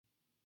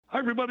Hi,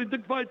 everybody.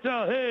 Dick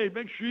Vitale. Hey,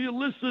 make sure you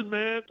listen,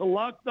 man. The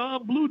Locked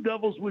On Blue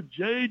Devils with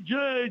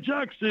J.J.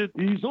 Jackson.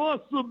 He's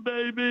awesome,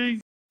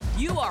 baby.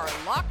 You are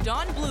Locked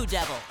On Blue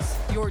Devils,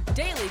 your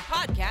daily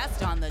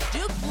podcast on the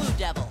Duke Blue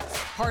Devils,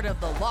 part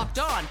of the Locked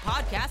On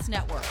Podcast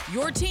Network,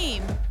 your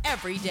team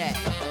every day.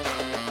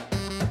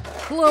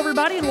 Hello,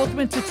 everybody, and welcome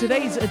into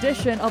today's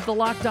edition of the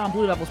Locked On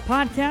Blue Devils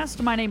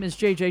podcast. My name is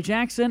J.J.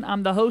 Jackson.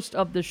 I'm the host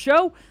of the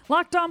show.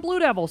 Locked On Blue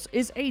Devils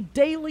is a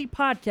daily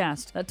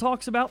podcast that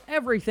talks about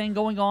everything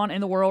going on in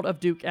the world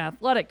of Duke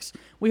athletics.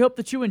 We hope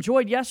that you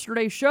enjoyed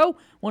yesterday's show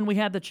when we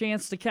had the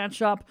chance to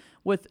catch up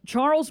with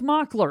Charles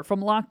Mockler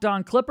from Locked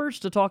On Clippers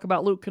to talk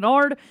about Luke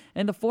Kennard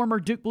and the former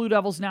Duke Blue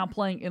Devils now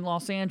playing in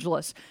Los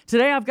Angeles.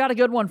 Today, I've got a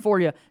good one for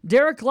you.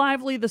 Derek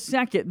Lively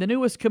II, the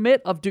newest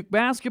commit of Duke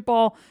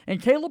basketball,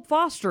 and Caleb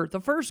Foster, the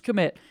first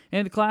commit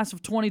in the class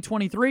of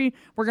 2023.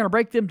 We're going to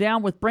break them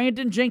down with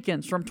Brandon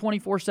Jenkins from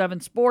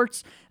 24/7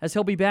 Sports as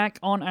he'll be back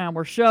on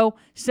our show.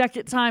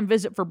 Second time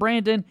visit for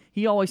Brandon.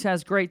 He always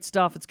has great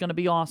stuff. It's going to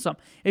be awesome.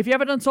 If you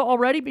haven't done so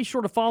already, be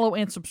sure to follow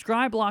and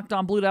subscribe Locked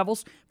On Blue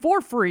Devils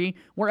for free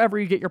wherever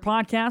you get your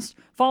podcast.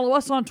 Follow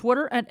us on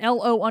Twitter at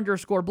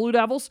LO_Blue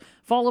Devils.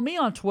 Follow me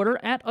on Twitter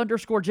at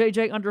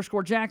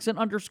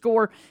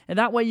 _JJ_Jackson_, and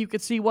that way you can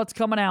see what's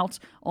coming out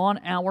on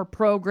our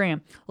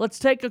program. Let's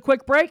take a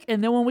quick break,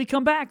 and then when we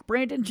come back,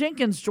 Brandon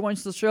Jenkins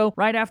joins the show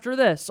right after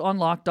this on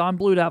Locked On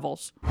Blue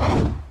Devils.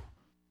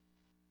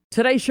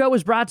 Today's show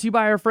is brought to you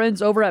by our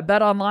friends over at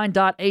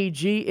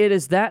betonline.ag. It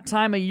is that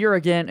time of year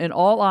again, and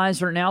all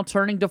eyes are now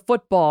turning to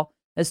football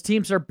as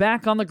teams are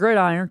back on the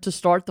gridiron to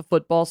start the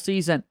football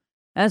season.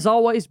 As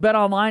always,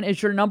 BetOnline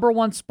is your number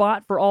one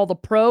spot for all the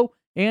pro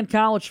and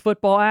college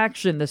football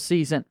action this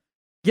season.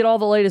 Get all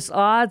the latest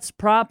odds,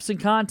 props, and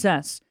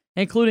contests,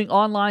 including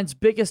online's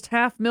biggest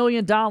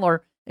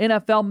 $500,000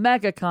 NFL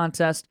mega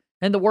contest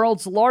and the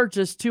world's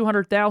largest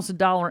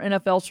 $200,000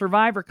 NFL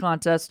Survivor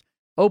contest,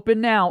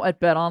 open now at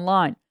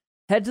BetOnline.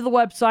 Head to the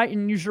website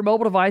and use your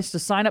mobile device to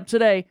sign up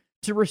today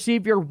to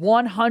receive your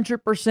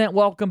 100%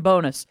 welcome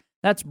bonus.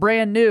 That's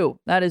brand new.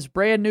 That is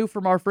brand new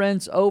from our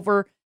friends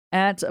over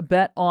at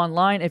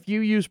BetOnline. If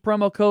you use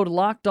promo code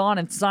LOCKEDON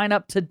and sign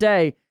up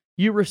today,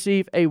 you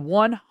receive a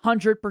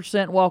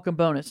 100% welcome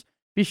bonus.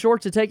 Be sure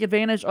to take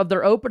advantage of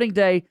their opening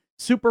day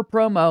super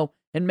promo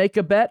and make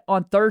a bet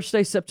on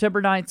Thursday,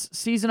 September 9th's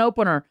season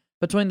opener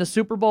between the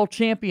Super Bowl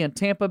champion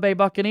Tampa Bay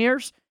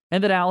Buccaneers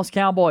and the Dallas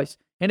Cowboys.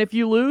 And if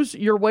you lose,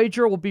 your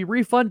wager will be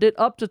refunded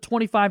up to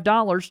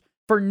 $25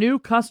 for new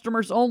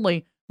customers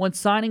only when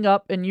signing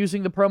up and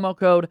using the promo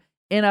code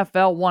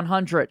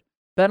NFL100.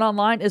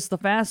 BetOnline is the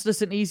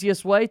fastest and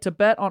easiest way to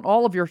bet on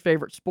all of your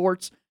favorite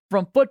sports,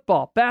 from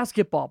football,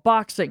 basketball,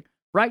 boxing,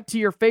 right to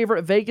your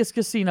favorite Vegas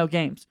casino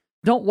games.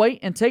 Don't wait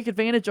and take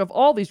advantage of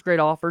all these great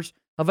offers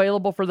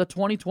available for the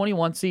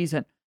 2021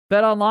 season.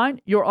 BetOnline,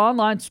 your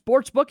online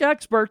sportsbook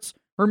experts.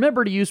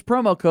 Remember to use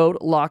promo code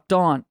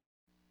LOCKEDON.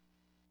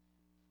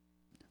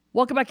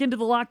 Welcome back into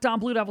the Locked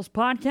On Blue Devils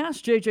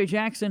podcast. J.J.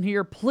 Jackson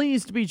here,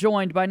 pleased to be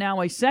joined by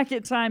now a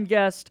second-time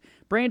guest,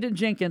 Brandon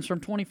Jenkins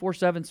from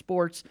 24/7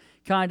 Sports,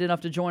 kind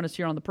enough to join us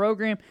here on the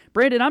program.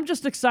 Brandon, I'm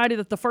just excited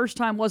that the first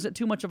time wasn't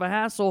too much of a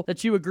hassle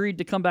that you agreed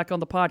to come back on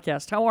the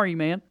podcast. How are you,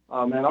 man?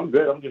 Man, I'm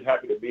good. I'm just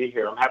happy to be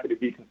here. I'm happy to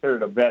be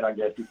considered a vet, I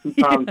guess. You're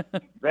two-time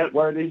vet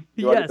worthy.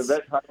 Do I get the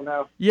vet title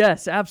now?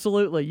 Yes,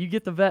 absolutely. You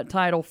get the vet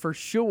title for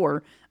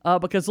sure.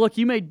 Because, look,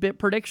 you made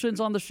predictions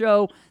on the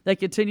show. They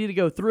continue to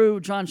go through.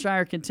 Jon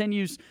Scheyer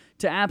continues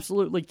to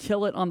absolutely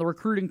kill it on the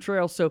recruiting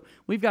trail. So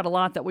we've got a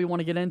lot that we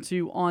want to get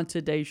into on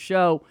today's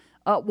show.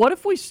 What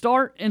if we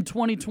start in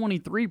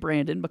 2023,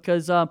 Brandon?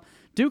 Because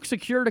Duke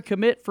secured a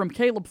commit from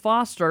Caleb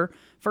Foster,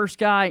 first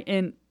guy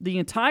in the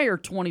entire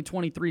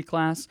 2023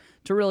 class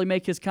to really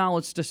make his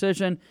college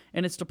decision,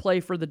 and it's to play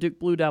for the Duke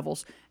Blue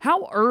Devils.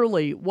 How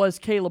early was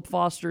Caleb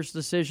Foster's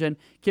decision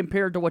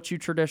compared to what you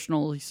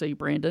traditionally see,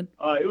 Brandon?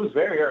 It was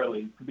very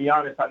early. To be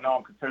honest, I know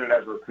I'm considered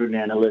as a recruiting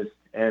analyst,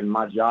 and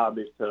my job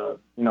is to,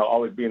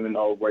 always be in the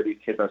know where these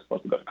kids are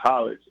supposed to go to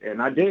college.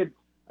 And I did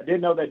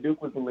know that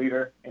Duke was the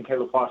leader in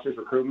Caleb Foster's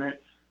recruitment,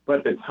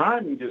 but the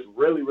timing just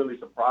really, really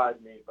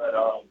surprised me. But,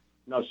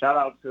 shout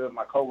out to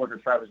my coworker,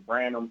 Travis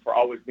Branham, for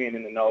always being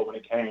in the know when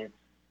it came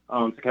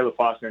to Caleb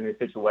Foster and his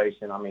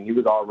situation. I mean, he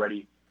was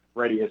already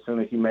ready as soon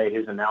as he made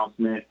his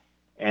announcement.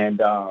 And,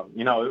 it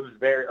was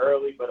very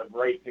early, but a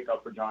great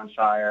pickup for Jon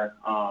Scheyer.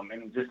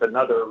 And just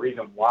another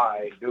reason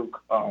why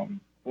Duke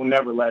will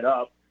never let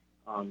up,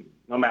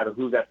 no matter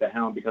who's at the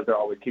helm, because they're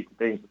always keeping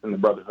things within the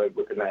brotherhood,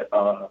 within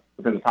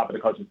the top of the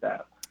coaching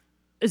staff.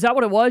 Is that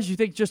what it was? You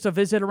think just a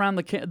visit around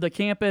the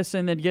campus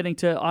and then getting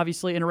to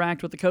obviously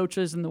interact with the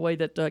coaches in the way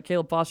that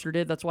Caleb Foster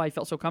did, that's why he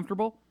felt so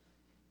comfortable?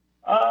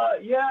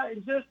 Yeah,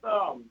 it's just,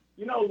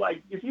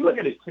 if you look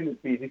at his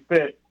tendencies, he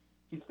spent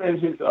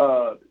his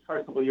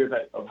first couple of years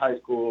of high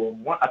school.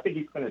 I think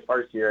he spent his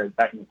first year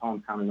back in his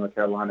hometown in North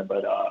Carolina,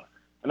 but I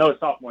know his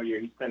sophomore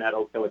year he spent at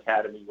Oak Hill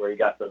Academy, where he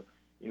got to,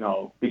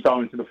 be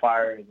thrown into the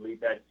fire and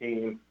lead that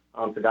team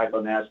to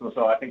Geico National.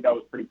 So I think that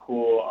was pretty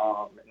cool.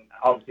 And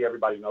obviously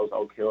everybody knows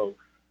Oak Hill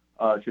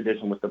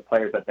tradition with the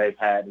players that they've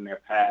had in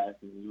their past.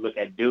 And you look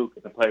at Duke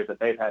and the players that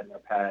they've had in their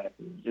past.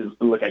 And you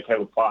just look at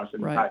Caleb Foster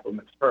and the type of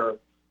mature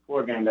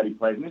floor game that he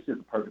plays. And it's just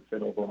a perfect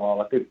fit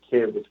overall. I think the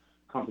kid was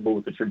comfortable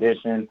with the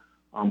tradition.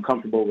 I'm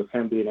comfortable with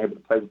him being able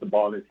to play with the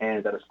ball in his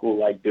hands at a school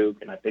like Duke,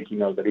 and I think he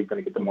knows that he's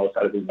going to get the most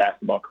out of his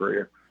basketball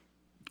career.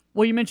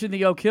 Well, you mentioned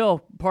the Oak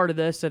Hill part of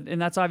this,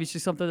 and that's obviously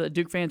something that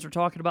Duke fans were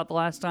talking about the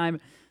last time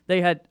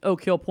they had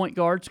Oak Hill point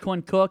guards,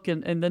 Quinn Cook,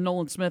 and then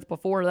Nolan Smith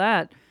before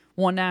that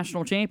won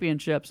national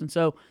championships. And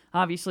so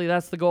obviously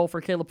that's the goal for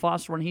Caleb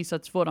Foster when he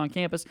sets foot on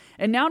campus.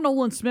 And now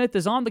Nolan Smith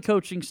is on the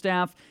coaching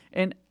staff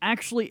and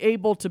actually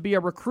able to be a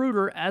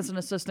recruiter as an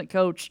assistant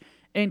coach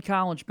in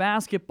college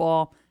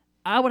basketball.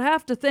 I would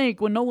have to think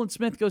when Nolan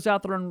Smith goes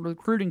out there on the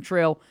recruiting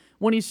trail,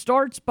 when he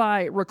starts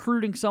by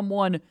recruiting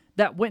someone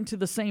that went to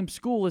the same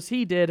school as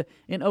he did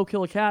in Oak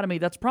Hill Academy,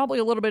 that's probably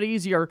a little bit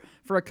easier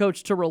for a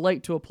coach to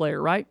relate to a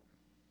player, right?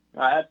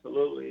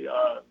 Absolutely.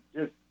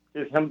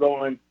 Just him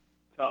going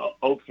to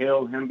Oak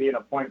Hill, him being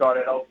a point guard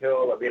at Oak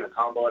Hill or being a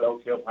combo at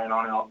Oak Hill, playing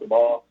on and off the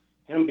ball,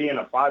 him being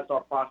a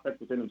five-star prospect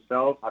within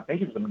himself. I think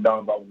he was a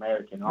Madonna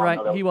All-American. Right,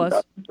 he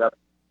was.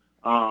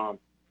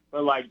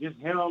 But, like, just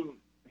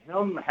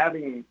him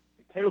having –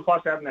 Caleb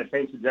Foster having that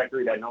same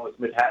trajectory that Nolan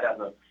Smith had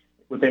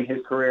within his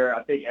career,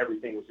 I think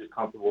everything was just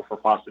comfortable for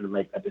Foster to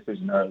make that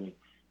decision early.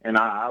 And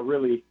I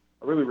really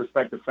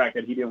respect the fact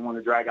that he didn't want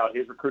to drag out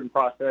his recruiting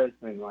process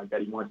and like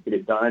that he wanted to get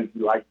it done. He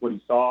liked what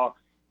he saw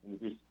and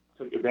just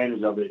took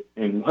advantage of it.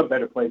 And what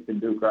better place than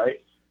Duke, right?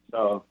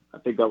 So I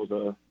think that was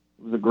a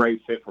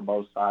great fit for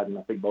both sides, and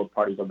I think both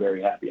parties are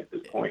very happy at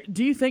this point.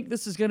 Do you think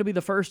this is going to be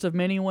the first of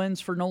many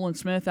wins for Nolan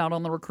Smith out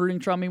on the recruiting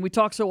trail? I mean, we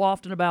talk so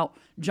often about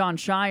Jon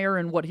Scheyer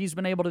and what he's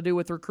been able to do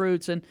with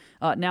recruits, and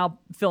now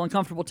feeling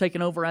comfortable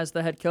taking over as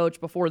the head coach.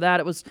 Before that,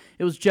 it was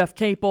Jeff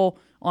Capel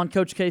on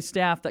Coach K's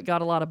staff that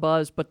got a lot of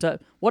buzz.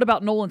 But what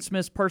about Nolan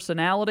Smith's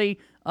personality?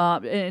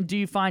 And do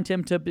you find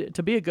him to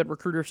be a good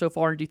recruiter so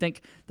far, and do you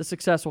think the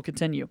success will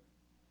continue?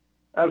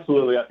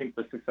 Absolutely. I think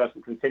the success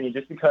will continue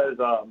just because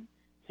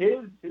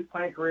his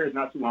playing career is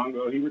not too long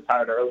ago. He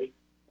retired early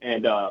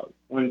and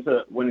went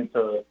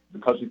into the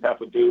coaching staff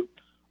with Duke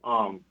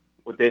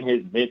within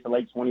his mid to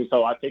late 20s.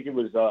 So I think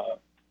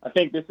I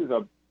think this is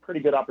a pretty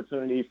good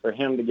opportunity for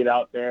him to get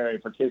out there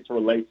and for kids to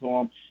relate to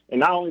him,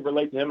 and not only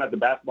relate to him as a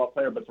basketball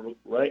player, but to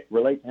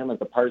relate to him as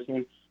a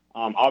person.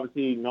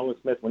 Obviously, Nolan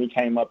Smith, when he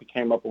came up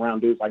around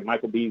dudes like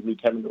Michael Beasley,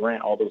 Kevin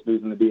Durant, all those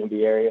dudes in the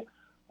DMV area.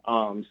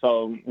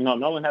 So,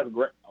 Nolan has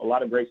a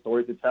lot of great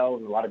stories to tell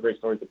and a lot of great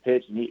stories to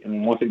pitch.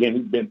 And once again,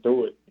 he's been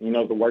through it. He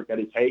knows the work that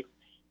it takes.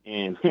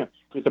 And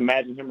just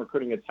imagine him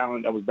recruiting a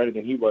talent that was better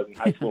than he was in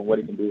high school and what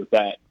he can do with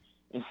that.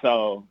 And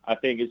so I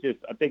think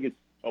it's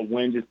a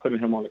win just putting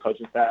him on the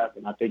coaching staff.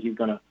 And I think he's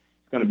going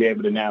to be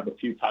able to nab a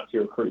few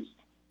top-tier recruits.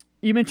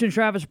 You mentioned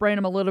Travis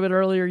Branham a little bit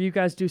earlier. You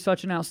guys do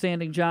such an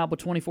outstanding job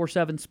with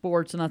 24/7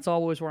 Sports, and that's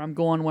always where I'm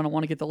going when I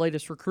want to get the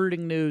latest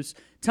recruiting news.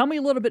 Tell me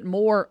a little bit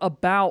more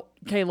about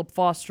Caleb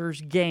Foster's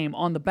game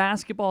on the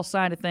basketball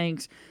side of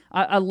things.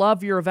 I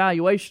love your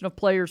evaluation of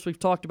players. We've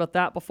talked about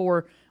that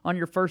before on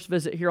your first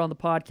visit here on the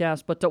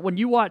podcast. But when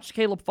you watch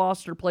Caleb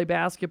Foster play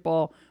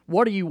basketball,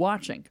 what are you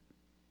watching?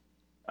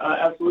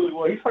 Absolutely.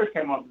 Well, he first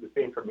came onto the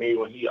scene for me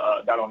when he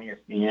got on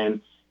ESPN,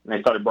 and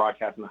they started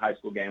broadcasting the high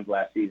school games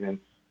last season.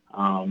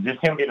 Just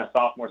him being a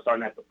sophomore,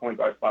 starting at the point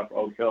guard spot for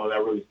Oak Hill, that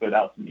really stood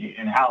out to me.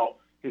 And how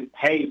his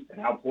pace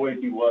and how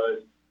poised he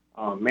was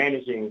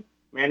managing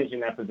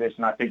that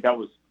position, I think that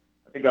was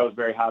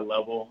very high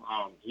level.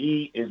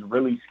 He is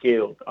really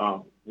skilled.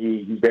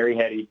 He's very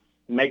heady.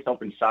 He makes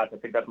open shots. I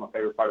think that's my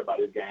favorite part about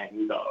his game.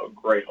 He's a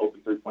great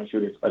open three-point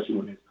shooter, especially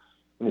when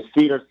his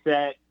feet are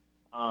set.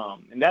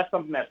 And that's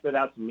something that stood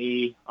out to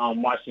me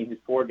watching the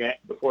four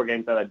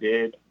games that I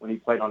did when he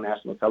played on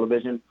national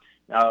television.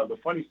 Now, the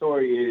funny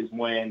story is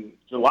when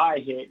July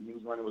hit and he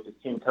was running with his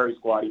Team Curry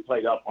squad, he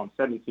played up on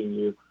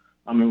 17U. It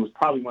was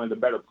probably one of the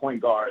better point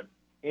guards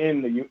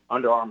in the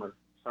Under Armour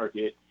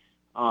circuit.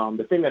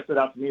 The thing that stood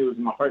out to me was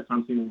my first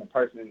time seeing him in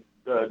person.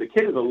 The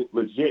kid is a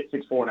legit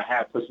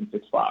 6'4.5", pushing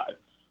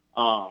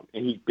 6'5",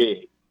 and he's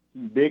big.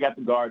 He's big at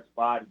the guard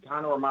spot. He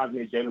kind of reminds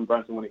me of Jalen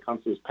Brunson when it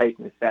comes to his pace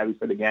and his savvy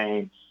for the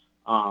game.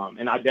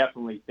 And I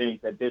definitely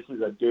think that this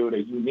is a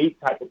unique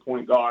type of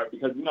point guard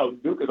because,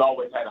 Duke has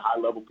always had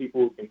high-level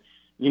people who can,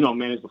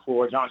 manage the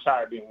floor. Jon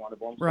Scheyer being one of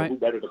them, so who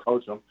better to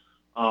coach him?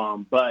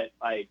 But,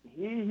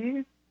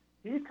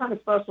 he's kind of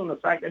special in the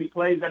fact that he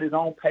plays at his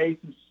own pace.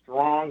 He's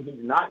strong.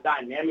 He's not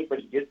dynamic, but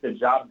he gets the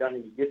job done,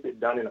 and he gets it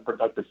done in a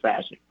productive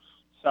fashion.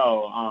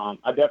 So I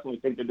definitely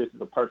think that this is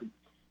a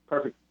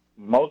perfect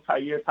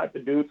multi-year type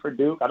of dude for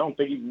Duke. I don't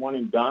think he's one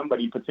and done, but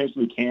he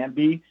potentially can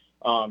be.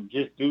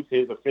 Just due to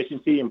his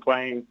efficiency in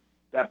playing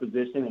that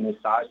position and his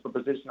size for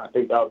position, I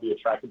think that would be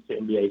attractive to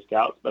NBA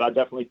scouts. But I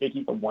definitely think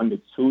he's a 1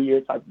 to 2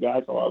 year type of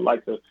guy. So I'd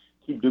like to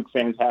keep Duke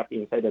fans happy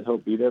and say that he'll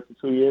be there for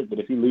 2 years. But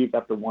if he leaves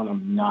after one,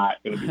 I'm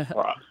not going to be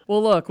surprised.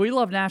 Well, look, we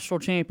love national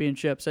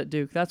championships at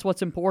Duke. That's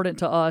what's important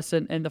to us.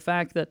 And the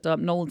fact that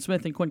Nolan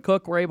Smith and Quinn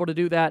Cook were able to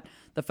do that,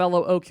 the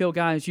fellow Oak Hill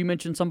guys, you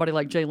mentioned somebody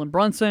like Jalen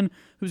Brunson,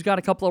 who's got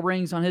a couple of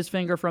rings on his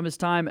finger from his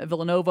time at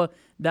Villanova.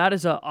 That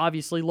is a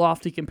obviously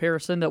lofty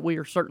comparison that we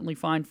are certainly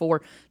fine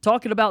for.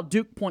 Talking about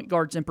Duke point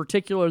guards in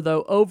particular,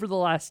 though, over the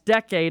last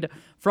decade,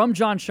 from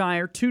Jon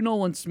Scheyer to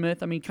Nolan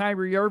Smith, I mean,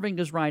 Kyrie Irving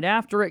is right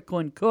after it,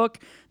 Quinn Cook,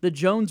 the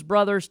Jones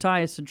brothers,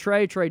 Tyus and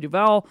Trey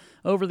Duval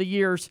over the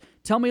years.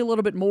 Tell me a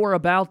little bit more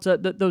about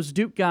those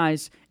Duke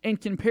guys in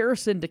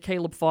comparison to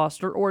Caleb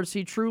Foster, or is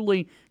he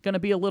truly going to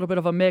be a little bit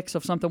of a mix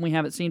of something we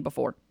haven't seen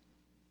before?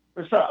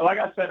 For sure. Like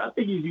I said, I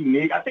think he's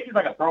unique. I think he's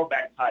like a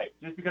throwback type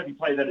just because he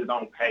plays at his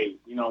own pace.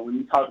 You know, when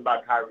you talk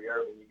about Kyrie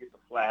Irving, you get the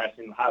flash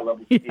and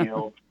high-level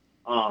skill.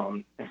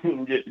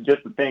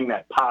 Just the thing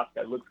that pops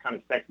that looks kind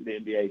of sexy to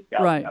NBA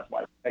scouts. Right. That's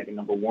why he's taking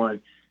number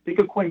one. Think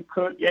of Quinn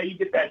Cook. Yeah, you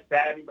get that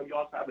savvy, but you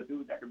also have a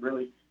dude that can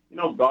really,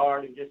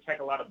 guard and just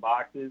check a lot of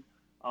boxes.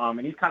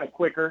 And he's kind of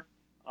quicker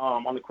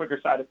on the quicker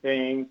side of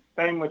things.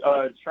 Same with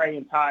Trey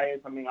and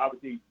Tyus. I mean,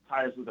 obviously,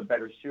 Tyus was a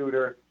better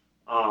shooter.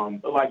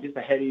 But like just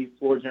a heady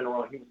floor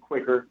general, he was a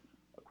quicker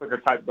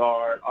type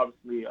guard.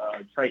 Obviously,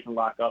 Trey can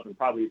lock up and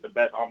probably is the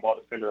best on-ball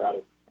defender out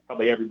of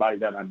probably everybody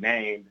that I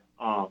named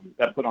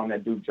that put on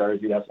that Duke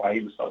jersey. That's why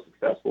he was so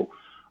successful.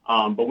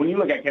 But when you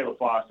look at Caleb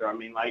Foster, I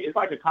mean, like it's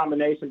like a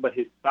combination, but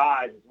his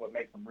size is what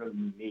makes him really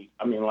unique.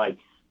 I mean, like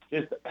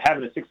just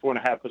having a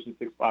 6'4.5", pushing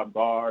 6'5"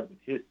 guard with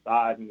his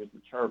size and his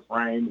mature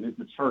frame and his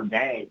mature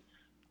game,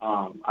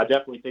 I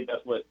definitely think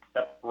that's what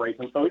separates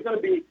him. So he's going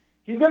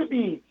to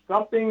be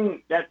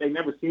something that they've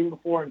never seen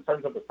before in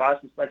terms of the size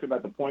perspective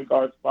at the point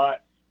guard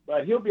spot,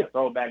 but he'll be a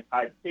throwback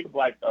type. Think of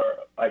like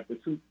the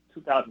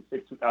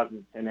 2006,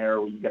 2010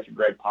 era where you got your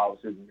Greg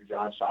Policies and your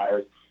Jon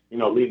Scheyers,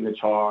 leading the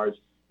charge.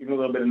 Even a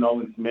little bit of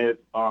Nolan Smith.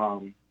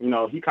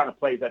 He kind of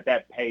plays at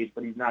that pace,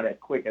 but he's not as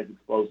quick, as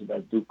explosive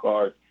as Duke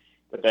guards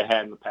that they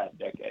had in the past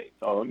decade.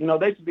 So,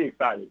 they should be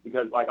excited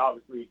because, like,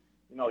 obviously,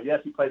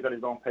 yes, he plays at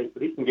his own pace,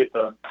 but he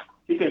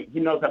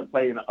knows how to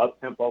play in an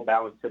up-tempo,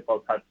 balanced tempo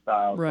type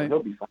style. Right. So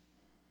he'll be fine.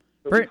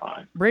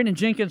 Brandon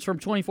Jenkins from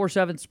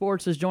 24/7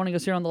 Sports is joining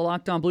us here on the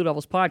Locked On Blue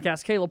Devils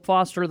podcast. Caleb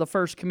Foster, the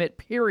first commit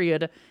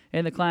period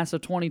in the class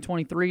of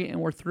 2023, and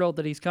we're thrilled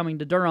that he's coming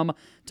to Durham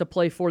to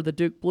play for the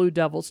Duke Blue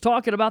Devils.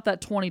 Talking about that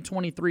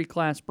 2023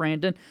 class,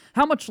 Brandon,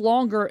 how much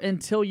longer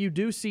until you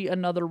do see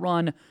another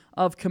run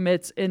of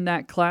commits in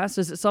that class?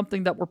 Is it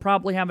something that we're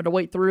probably having to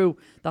wait through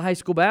the high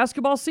school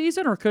basketball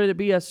season, or could it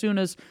be as soon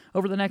as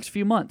over the next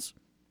few months?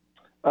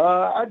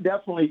 I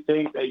definitely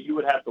think that you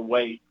would have to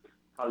wait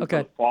probably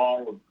for the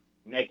fall of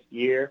next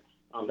year.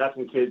 That's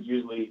when kids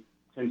usually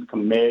tend to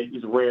commit.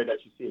 It's rare that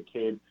you see a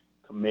kid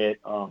commit,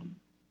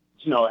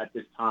 at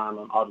this time.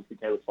 Obviously,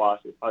 Caleb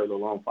Foster is probably the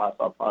lone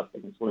five-star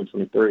prospect in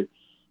 2023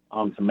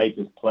 to make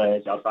this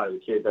pledge outside of the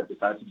kids that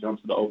decide to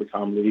jump to the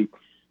overtime league.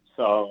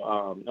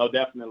 So, no,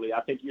 definitely.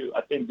 I think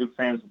Duke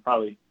fans will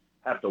probably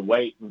have to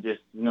wait and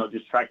just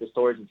track the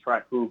stories and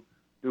track who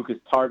Duke is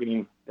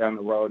targeting down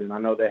the road. And I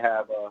know they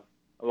have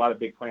a lot of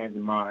big plans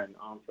in mind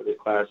for this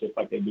class, just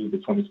like they do the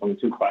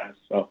 2022 class.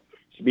 So,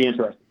 should be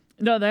interesting.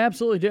 No, they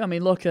absolutely do. I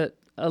mean,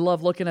 I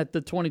love looking at the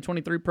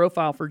 2023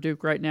 profile for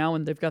Duke right now,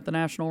 and they've got the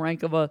national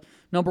rank of a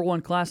number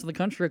one class in the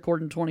country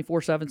according to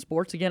 24/7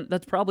 Sports. Again,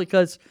 that's probably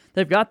because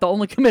they've got the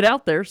only commit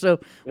out there, so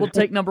we'll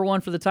take number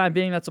one for the time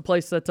being. That's a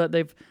place that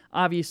they've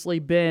obviously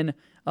been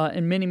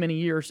in many, many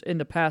years in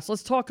the past.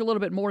 Let's talk a little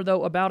bit more,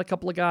 though, about a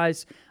couple of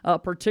guys,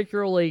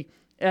 particularly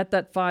at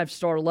that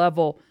five-star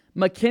level.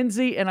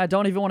 McKenzie, and I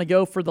don't even want to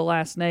go for the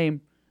last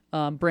name,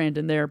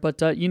 Brandon, there,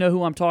 but you know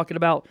who I'm talking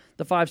about,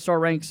 the five-star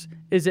ranks.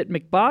 Is it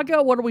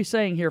McBaga? What are we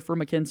saying here for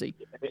McKenzie?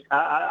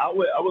 I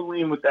would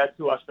lean with that,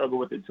 too. I struggle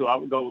with it, too. I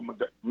would go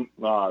with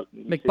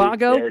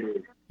McBago? There it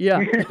is.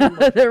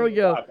 Yeah, there we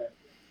go.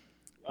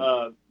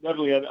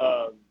 Definitely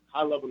a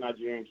high-level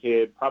Nigerian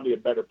kid, probably a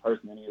better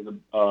person than he is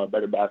a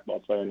better basketball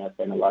player, and that's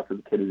saying a lot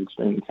because the kid is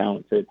extremely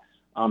talented.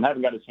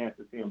 Haven't got a chance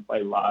to see him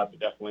play live, but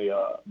definitely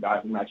a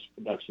guy who matches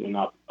production and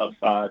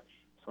upside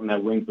from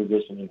that wing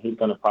position, and he's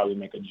going to probably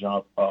make a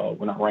jump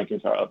when our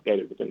rankings are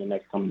updated within the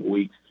next coming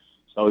weeks.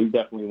 So he's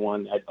definitely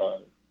one that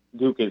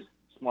Duke is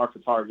smart for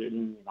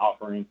targeting and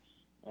offering,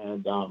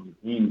 and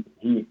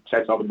he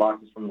checks all the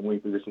boxes from the wing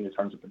position in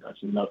terms of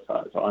production and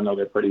upside. So I know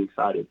they're pretty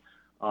excited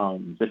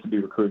just to be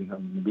recruiting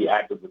him and be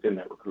active within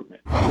that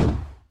recruitment.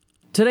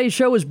 Today's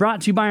show is brought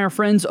to you by our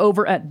friends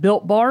over at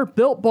Built Bar.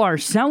 Built Bar,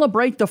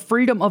 celebrate the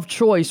freedom of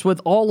choice with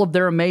all of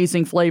their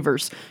amazing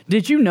flavors.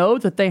 Did you know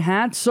that they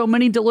had so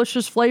many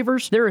delicious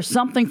flavors? There is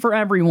something for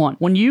everyone.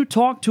 When you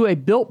talk to a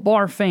Built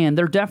Bar fan,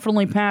 they're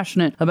definitely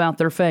passionate about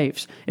their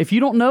faves. If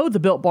you don't know the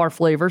Built Bar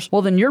flavors,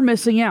 well, then you're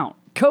missing out.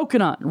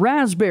 Coconut,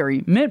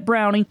 raspberry, mint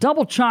brownie,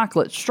 double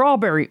chocolate,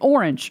 strawberry,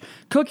 orange,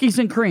 cookies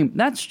and cream.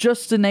 That's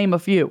just to name a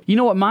few. You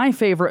know what my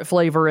favorite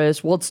flavor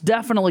is? Well, it's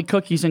definitely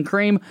cookies and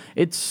cream.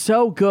 It's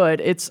so good.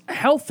 It's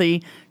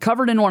healthy,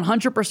 covered in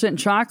 100%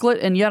 chocolate,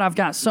 and yet I've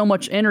got so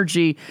much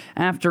energy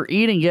after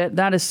eating it.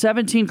 That is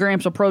 17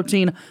 grams of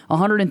protein,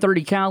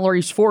 130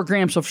 calories, 4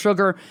 grams of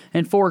sugar,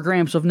 and 4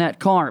 grams of net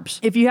carbs.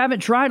 If you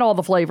haven't tried all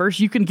the flavors,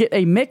 you can get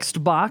a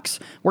mixed box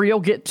where you'll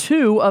get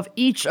 2 of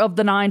each of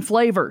the 9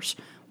 flavors.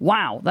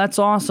 Wow, that's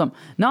awesome.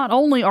 Not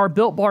only are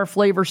Built Bar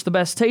flavors the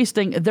best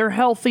tasting, they're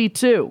healthy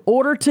too.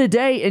 Order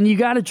today and you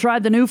got to try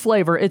the new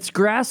flavor. It's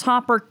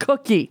Grasshopper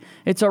Cookie.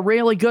 It's a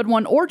really good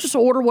one, or just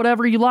order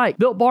whatever you like.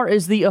 Built Bar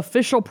is the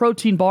official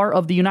protein bar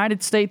of the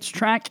United States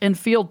track and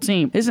field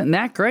team. Isn't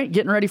that great?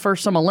 Getting ready for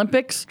some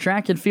Olympics,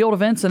 track and field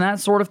events, and that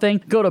sort of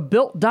thing. Go to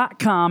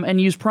Built.com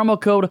and use promo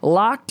code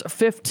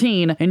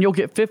LOCKED15 and you'll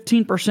get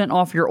 15%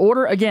 off your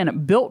order.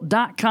 Again,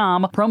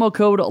 Built.com, promo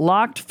code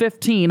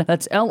LOCKED15.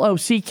 That's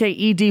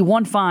LOCKED15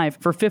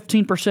 for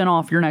 15%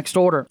 off your next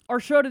order. Our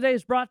show today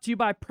is brought to you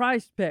by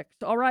Prize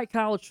Picks. All right,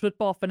 college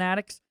football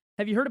fanatics,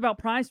 have you heard about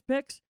Prize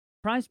Picks?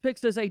 Prize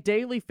Picks is a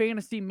daily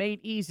fantasy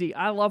made easy.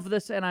 I love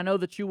this, and I know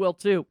that you will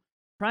too.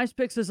 Prize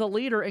Picks is a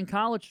leader in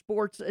college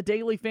sports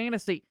daily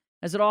fantasy,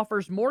 as it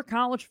offers more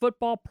college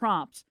football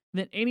props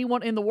than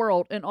anyone in the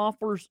world and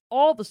offers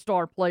all the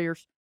star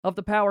players of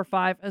the Power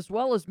 5 as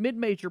well as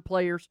mid-major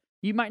players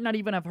you might not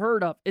even have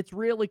heard of. It's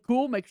really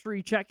cool. Make sure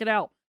you check it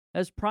out,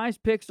 as Prize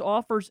Picks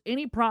offers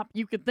any prop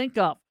you can think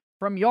of,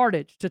 from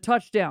yardage to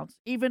touchdowns,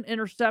 even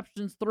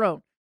interceptions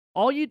thrown.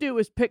 All you do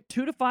is pick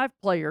 2 to 5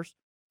 players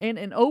and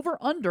an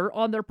over-under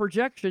on their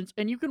projections,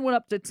 and you can win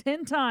up to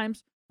 10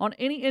 times on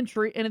any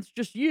entry, and it's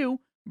just you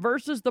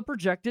versus the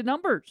projected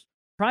numbers.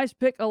 Prize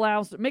Pick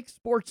allows mixed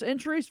sports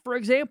entries. For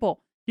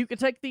example, you could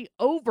take the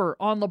over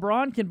on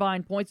LeBron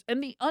combined points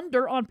and the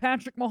under on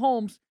Patrick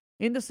Mahomes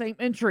in the same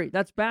entry.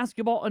 That's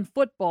basketball and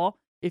football,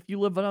 if you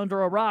live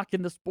under a rock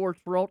in the sports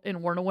world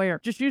and weren't aware.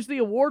 Just use the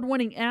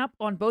award-winning app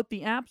on both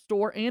the App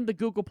Store and the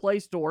Google Play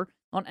Store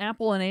on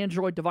Apple and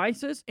Android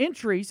devices.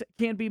 Entries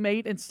can be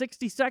made in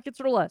 60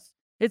 seconds or less.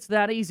 It's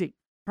that easy.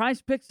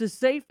 Prize Picks is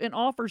safe and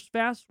offers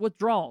fast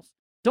withdrawals.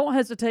 Don't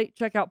hesitate.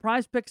 Check out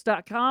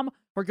prizepicks.com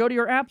or go to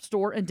your App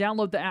Store and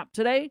download the app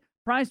today.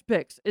 Prize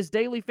Picks is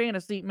daily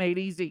fantasy made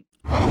easy.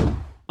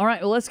 All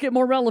right, well, let's get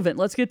more relevant.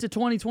 Let's get to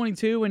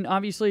 2022, and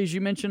obviously, as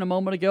you mentioned a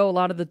moment ago, a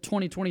lot of the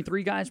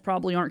 2023 guys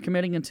probably aren't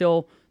committing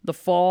until the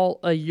fall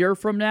a year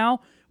from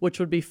now, which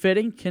would be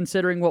fitting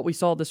considering what we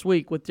saw this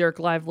week with Derek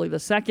Lively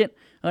II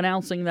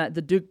announcing that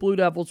the Duke Blue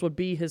Devils would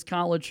be his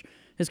college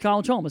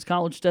home, his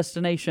college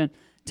destination.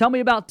 Tell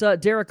me about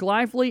Derek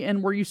Lively,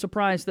 and were you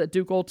surprised that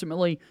Duke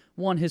ultimately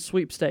won his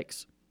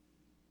sweepstakes?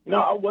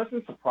 I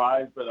wasn't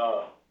surprised, but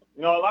a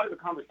lot of the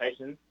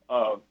conversations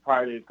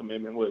prior to his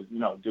commitment was,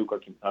 Duke or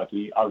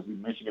Kentucky. Obviously,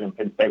 Michigan and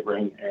Penn State were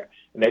in there,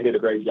 and they did a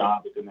great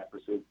job within that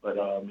pursuit. But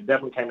it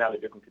definitely came down to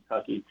Duke and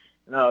Kentucky.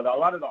 A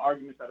lot of the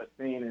arguments that I've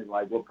seen is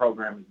like, what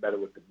program is better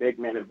with the big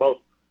men? And both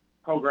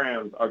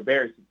programs are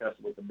very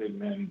successful with the big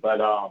men. But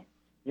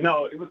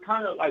it was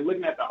kind of like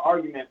looking at the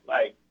argument,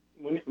 like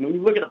when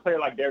you look at a player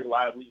like Derek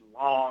Lively,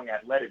 long,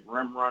 athletic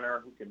rim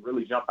runner who can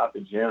really jump out the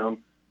gym,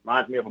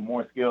 reminds me of a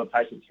more skilled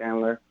Tyson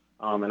Chandler.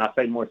 And I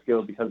say more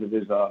skilled because of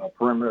his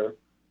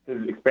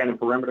his expanded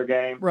perimeter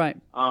game. Right.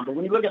 But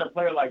when you look at a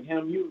player like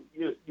him, you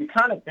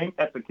kind of think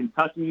that the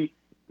Kentucky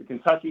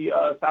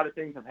side of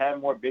things have had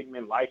more big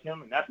men like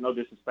him, and that's no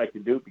disrespect to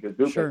Duke, because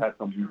Duke has had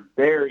some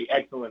very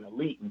excellent,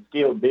 elite, and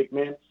skilled big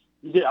men.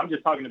 I'm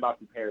just talking about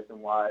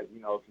comparison-wise.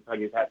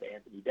 Kentucky's had the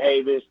Anthony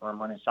Davis,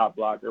 rim running shot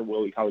blocker,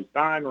 Willie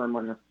Cauley-Stein, rim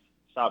runner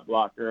shot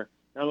blocker,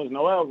 Nerlens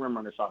Noel, rim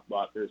runner shot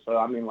blocker. So,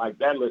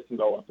 that list can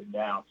go up and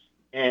down.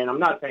 And I'm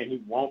not saying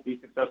he won't be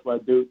successful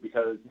at Duke,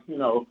 because,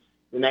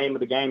 the name of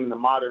the game in the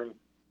modern,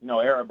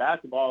 era of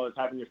basketball is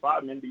having your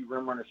 5 men be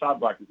rim runner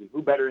shot blockers. And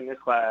who better in this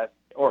class,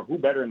 or who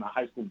better in the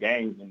high school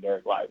games than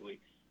Derek Lively?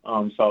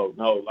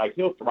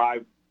 He'll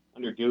thrive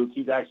under Duke.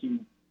 He's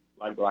actually,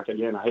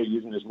 again, I hate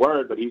using this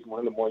word, but he's one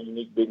of the more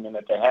unique big men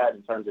that they had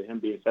in terms of him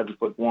being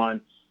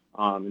 7'1",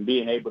 and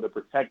being able to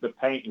protect the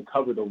paint and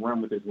cover the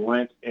rim with his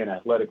length and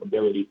athletic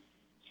ability.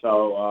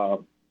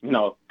 So,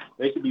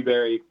 they should be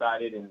very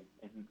excited, and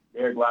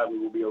Derek Lively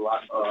will be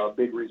a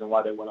big reason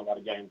why they win a lot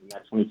of games in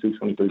that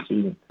 22-23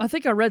 season. I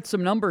think I read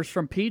some numbers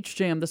from Peach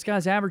Jam. This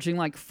guy's averaging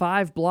like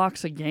 5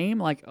 blocks a game.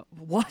 Like,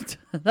 what?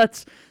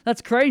 That's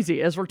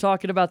crazy. As we're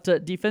talking about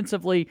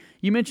defensively,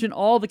 you mentioned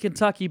all the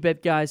Kentucky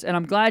big guys, and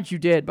I'm glad you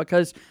did,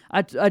 because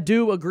I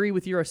do agree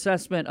with your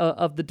assessment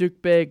of the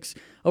Duke bigs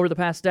over the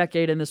past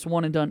decade in this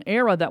one-and-done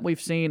era that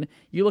we've seen.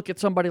 You look at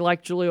somebody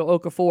like Jahlil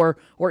Okafor,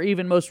 or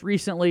even most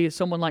recently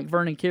someone like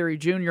Vernon Carey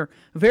Jr.,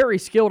 very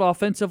skilled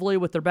offensively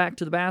with their back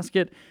to the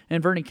basket,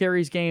 and Vernon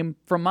Carey's game,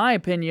 from my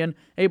opinion,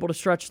 able to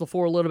stretch the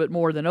floor a little bit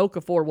more than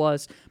Okafor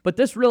was. But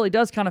this really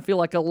does kind of feel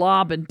like a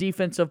lob and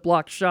defensive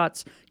block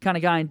shots kind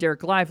of guy in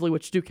Derek Lively,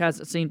 which Duke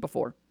hasn't seen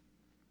before.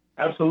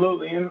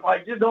 Absolutely. And,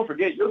 just don't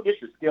forget, you'll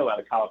get your skill out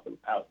of Kyle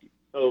Filipowski.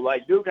 So,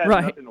 Duke has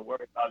nothing to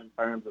worry about in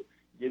terms of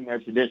getting their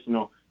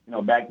traditional,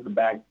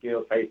 back-to-the-back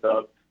skill,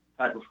 face-up,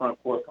 type of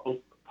front court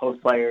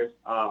post players.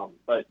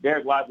 But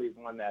Derek Lively is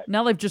one that...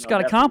 Now they've just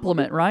got a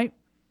compliment, right?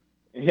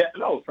 Yeah,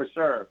 no, for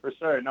sure.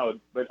 No,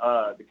 but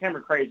the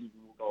Cameron Crazies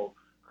will go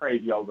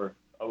crazy over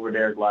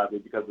Derek Lively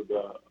because of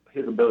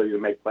his ability to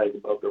make plays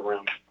above the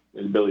rim,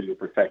 his ability to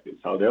protect it.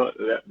 So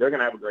they're going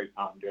to have a great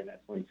time during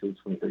that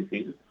 22-23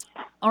 season.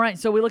 All right,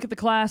 so we look at the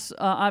class.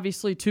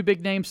 Obviously, two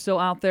big names still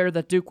out there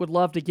that Duke would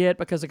love to get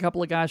because a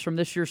couple of guys from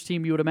this year's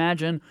team, you would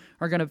imagine,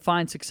 are going to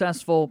find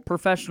successful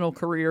professional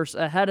careers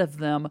ahead of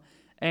them.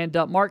 And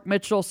Mark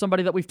Mitchell,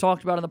 somebody that we've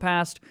talked about in the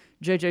past,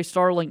 J.J.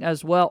 Starling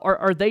as well.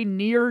 Are they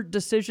near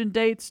decision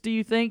dates, do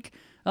you think,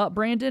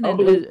 Brandon? And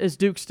is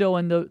Duke still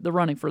in the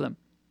running for them?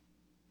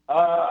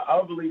 I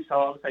would believe so.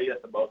 I would say yes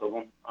to both of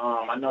them.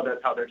 I know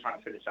that's how they're trying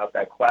to finish out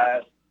that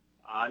class.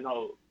 I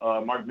know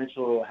Mark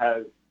Mitchell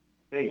has,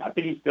 I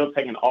think he's still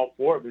taking all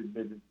 4 of his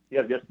visits. He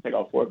has yet to take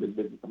all 4 of his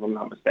visits, if I'm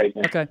not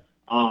mistaken. Okay.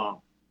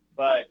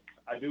 But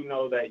I do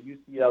know that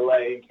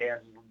UCLA and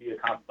Kansas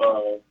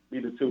will be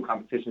the 2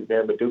 competitions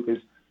there. But Duke is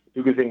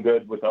in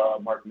good with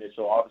Mark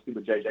Mitchell, obviously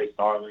with J.J.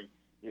 Starling.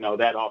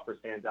 That offer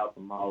stands out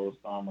the most.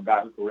 A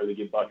guy who can really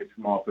get buckets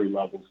from all 3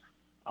 levels.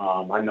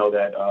 I know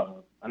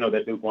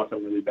that Duke wants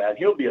him really bad.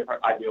 He'll be an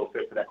ideal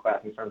fit for that class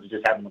in terms of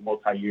just having a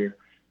multi-year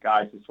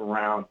guy to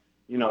surround,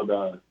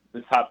 the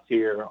top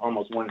tier,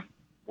 almost one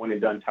and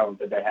done talent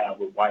that they have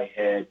with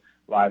Whitehead,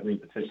 Lively,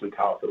 potentially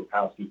Kyle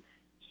Filipowski.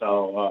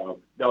 So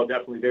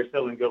they're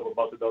still in good with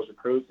both of those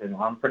recruits, and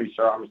I'm pretty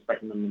sure I'm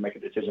expecting them to make a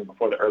decision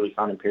before the early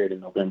signing period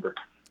in November.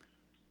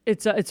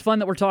 It's fun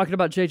that we're talking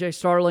about J.J.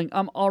 Starling.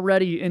 I'm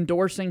already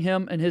endorsing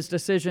him and his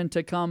decision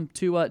to come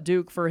to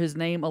Duke for his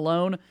name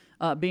alone,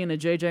 being a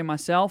J.J.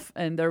 myself.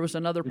 And there was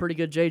another pretty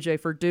good J.J.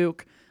 for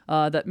Duke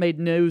that made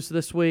news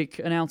this week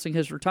announcing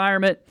his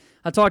retirement.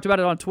 I talked about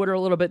it on Twitter a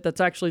little bit.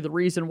 That's actually the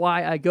reason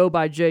why I go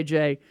by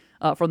J.J.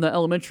 From the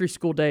elementary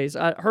school days.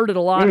 I heard it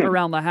a lot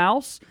around the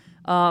house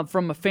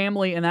from a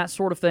family and that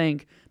sort of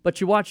thing. But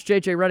you watch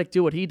J.J. Redick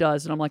do what he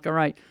does, and I'm like, all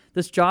right,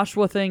 this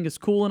Joshua thing is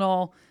cool and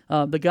all.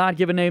 The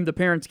God-given name, the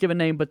parents-given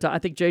name, but I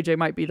think J.J.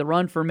 might be the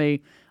run for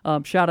me.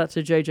 Shout out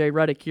to J.J.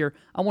 Redick here.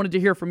 I wanted to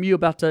hear from you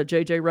about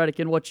J.J. Redick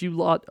and what you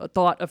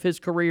thought of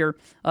his career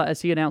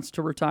as he announced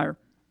to retire.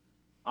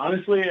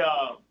 Honestly,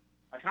 I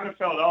kind of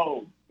felt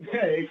old.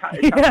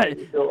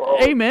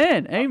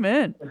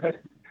 Amen.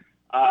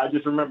 I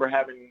just remember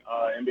having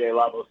NBA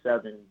Live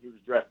 07. He was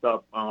dressed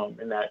up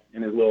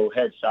in his little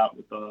headshot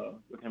with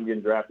him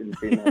getting drafted and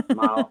seeing that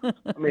smile.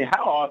 I mean,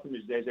 how awesome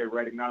is J.J.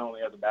 Redick, not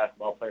only as a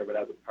basketball player, but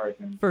as a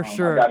person? For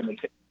sure.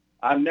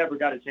 I never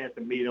got a chance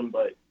to meet him,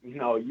 but,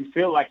 you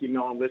feel like him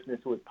listening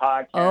to his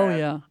podcast. Oh,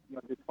 yeah.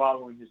 Just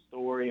following his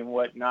story and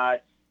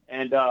whatnot.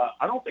 And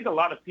I don't think a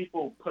lot of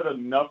people put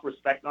enough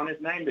respect on his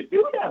name. The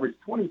dude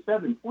averaged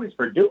 27 points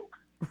for Duke.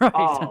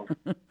 Right.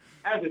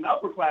 As an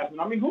upperclassman,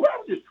 I mean, who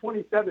averages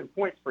 27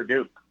 points for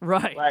Duke?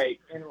 Right.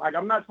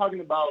 I'm not talking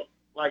about,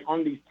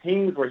 on these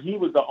teams where he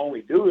was the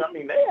only dude. I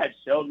mean, they had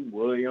Sheldon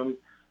Williams,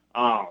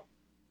 and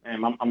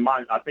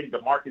I think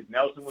DeMarcus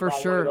Nelson was for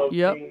on sure. One of those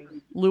Yep.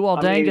 teams.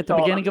 Luol Deng at the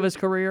beginning of his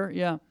career.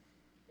 Yeah.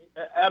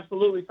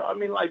 Absolutely. So,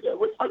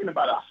 we're talking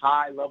about a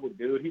high-level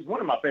dude. He's one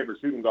of my favorite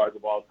shooting guards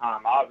of all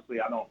time. Obviously,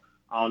 I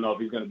don't know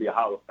if he's going to be a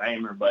Hall of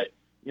Famer, but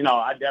he's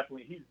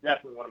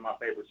definitely one of my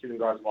favorite shooting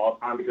guards of all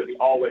time because he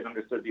always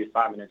understood the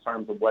assignment in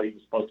terms of what he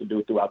was supposed to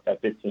do throughout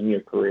that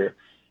 15-year career.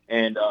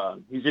 And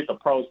he's just a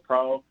pro's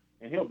pro,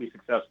 and he'll be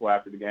successful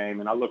after the game.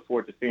 And I look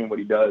forward to seeing what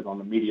he does on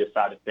the media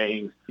side of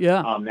things.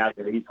 Yeah. Now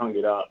that he's hung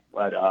it up.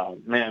 But,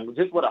 man,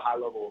 just what a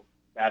high-level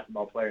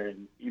basketball player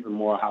and even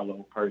more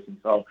high-level person.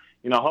 So,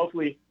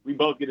 hopefully we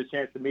both get a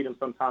chance to meet him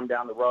sometime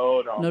down the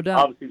road. No doubt.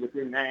 Obviously, with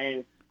your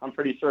name, I'm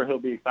pretty sure he'll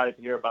be excited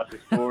to hear about your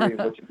story and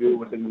what you do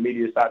within the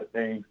media side of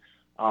things.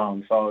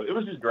 So it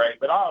was just great,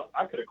 but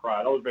I could have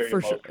cried. I was very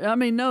emotional. For sure. I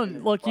mean, no,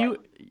 look,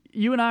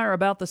 you and I are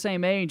about the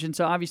same age, and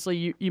so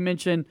obviously you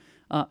mentioned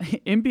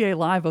NBA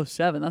Live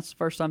 07. That's the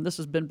first time this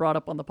has been brought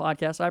up on the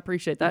podcast. I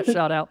appreciate that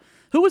shout out.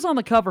 Who was on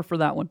the cover for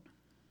that one?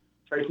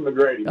 Tracy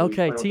McGrady.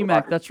 Okay,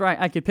 T-Mac, that's right.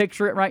 I could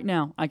picture it right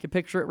now.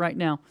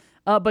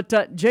 But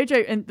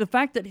JJ, and the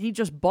fact that he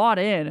just bought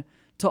in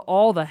to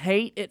all the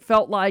hate, it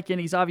felt like,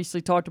 and he's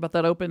obviously talked about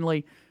that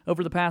openly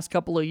over the past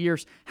couple of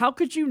years, how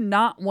could you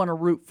not want to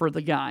root for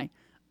the guy?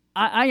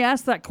 I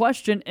asked that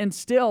question, and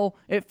still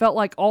it felt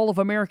like all of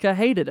America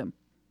hated him.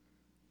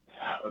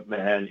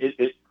 Man,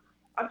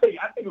 I think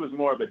it was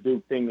more of a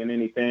Duke thing than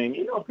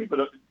anything.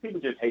 People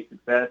just hate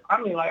success.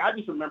 I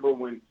just remember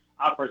when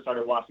I first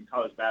started watching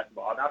college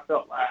basketball, and I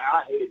felt like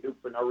I hated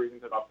Duke for no reason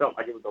because I felt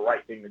like it was the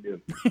right thing to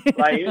do.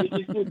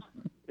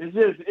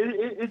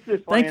 It's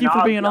just. Thank you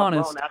for being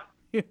honest.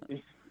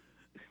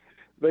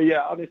 But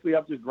yeah, honestly,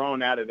 I've just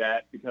grown out of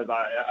that because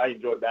I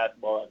enjoy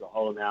basketball as a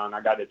whole now, and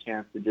I got a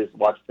chance to just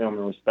watch film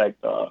and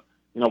respect,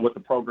 what the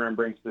program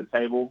brings to the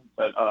table.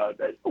 But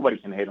nobody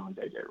can hate on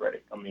J.J.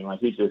 Redick.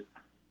 He's just,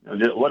 who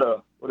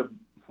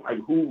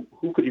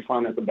could you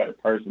find as a better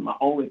person? My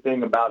only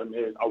thing about him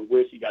is I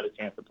wish he got a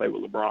chance to play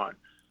with LeBron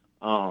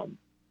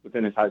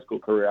within his high school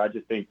career. I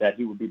just think that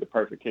he would be the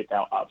perfect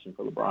kick-out option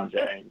for LeBron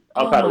James.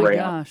 Outside of Ray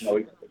Allen, he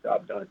got the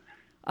job done.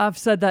 I've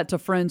said that to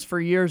friends for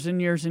years and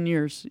years and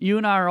years. You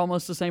and I are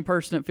almost the same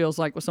person, it feels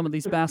like, with some of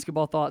these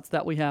basketball thoughts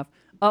that we have.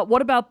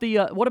 What about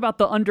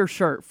the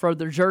undershirt for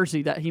the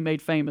jersey that he made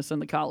famous in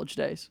the college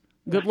days?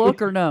 Good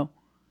look or no?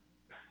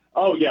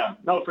 Oh, yeah.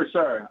 No, for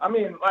sure.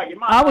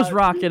 I was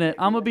rocking it.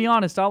 I'm going to be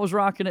honest. I was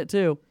rocking it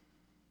too.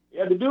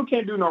 Yeah, the dude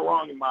can't do no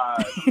wrong in my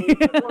eyes. He's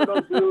one of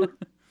those dudes.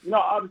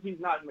 Obviously he's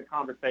not in the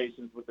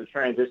conversations with the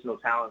transitional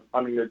talent.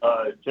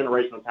 The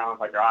generational talents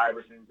like your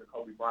Iversons or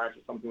Kobe Bryant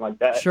or something like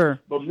that. Sure.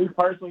 But me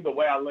personally, the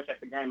way I look at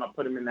the game, I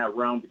put him in that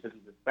realm because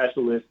he's a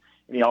specialist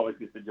and he always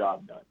gets the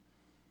job done.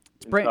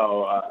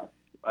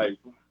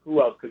 Who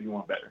else could you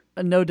want better?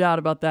 No doubt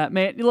about that,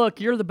 man.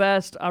 Look, you're the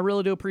best. I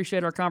really do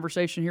appreciate our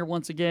conversation here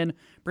once again.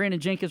 Brandon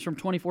Jenkins from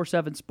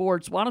 24/7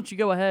 Sports. Why don't you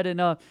go ahead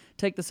and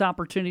take this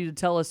opportunity to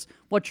tell us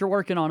what you're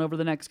working on over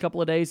the next couple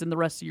of days and the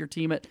rest of your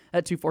team at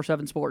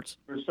 247 Sports?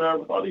 For sure.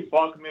 With all these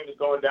fall commitments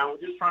going down,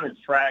 we're just trying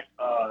to track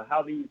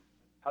how these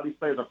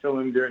players are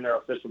feeling during their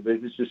official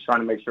visits, just trying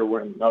to make sure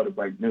we're in the know to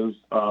break news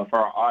for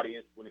our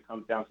audience when it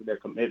comes down to their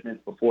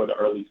commitments before the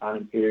early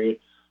signing period.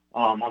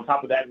 On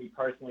top of that, me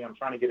personally, I'm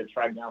trying to get a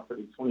track down for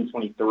the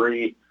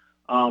 2023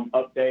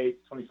 updates.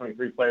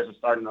 2023 players are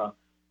starting to,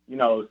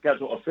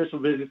 schedule official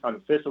visits,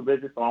 unofficial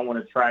visits. So I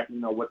want to track,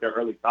 what their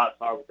early thoughts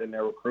are within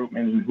their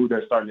recruitment and who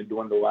they're starting to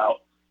dwindle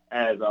out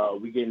as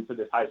we get into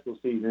this high school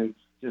season,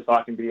 just so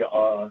I can be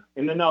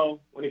in the know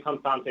when it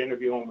comes time to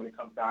interview and when it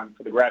comes time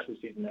for the graduate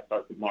season that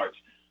starts in March.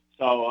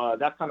 So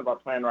that's kind of our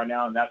plan right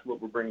now, and that's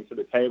what we're bringing to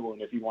the table.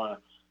 And if you want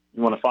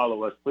to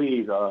follow us,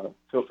 please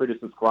feel free to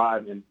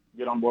subscribe and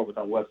get on board with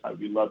our website.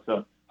 We'd love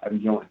to have you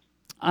join.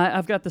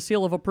 I've got the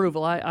seal of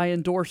approval. I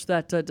endorse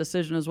that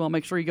decision as well.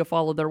 Make sure you go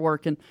follow their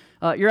work. And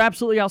you're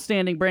absolutely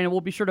outstanding, Brandon.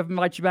 We'll be sure to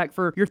invite you back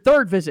for your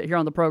third visit here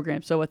on the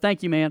program. So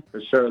thank you, man.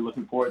 For sure.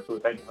 Looking forward to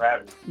it. Thank you for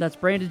having me. That's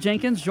Brandon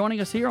Jenkins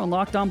joining us here on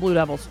Locked On Blue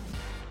Devils.